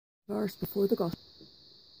Verse before the gospel.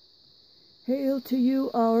 Hail to you,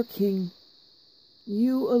 our King.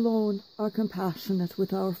 You alone are compassionate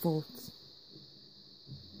with our faults.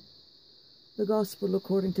 The Gospel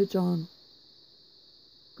according to John.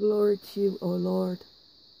 Glory to you, O Lord.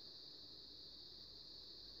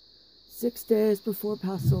 6 days before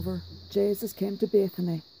Passover, Jesus came to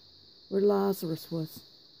Bethany, where Lazarus was,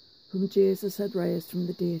 whom Jesus had raised from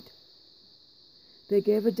the dead. They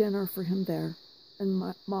gave a dinner for him there,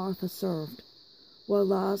 and Martha served, while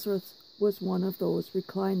Lazarus was one of those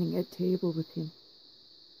reclining at table with him.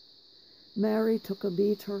 Mary took a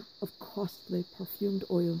litre of costly perfumed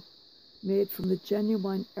oil, made from the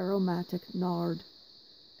genuine aromatic nard,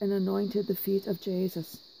 and anointed the feet of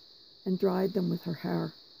Jesus, and dried them with her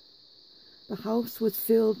hair. The house was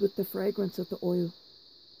filled with the fragrance of the oil.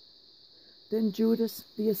 Then Judas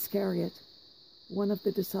the Iscariot, one of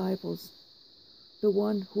the disciples, the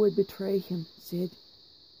one who would betray him, said,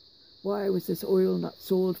 "Why was this oil not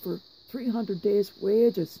sold for 300 days'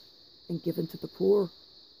 wages and given to the poor?"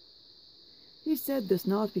 He said this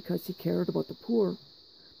not because he cared about the poor,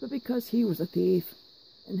 but because he was a thief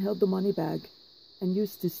and held the money bag and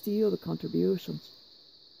used to steal the contributions.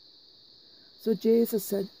 So Jesus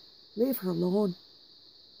said, "Leave her alone.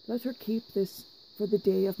 Let her keep this for the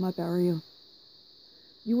day of my burial.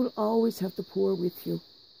 You will always have the poor with you,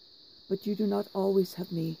 but you do not always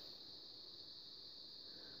have me."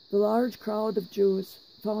 The large crowd of Jews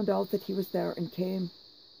found out that he was there and came,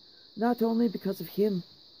 not only because of him,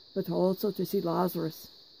 but also to see Lazarus,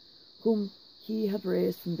 whom he had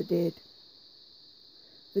raised from the dead.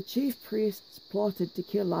 The chief priests plotted to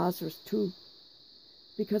kill Lazarus too,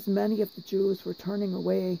 because many of the Jews were turning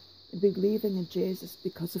away and believing in Jesus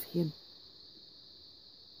because of him.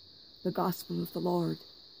 The Gospel of the Lord.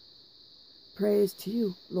 Praise to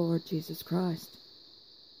you, Lord Jesus Christ.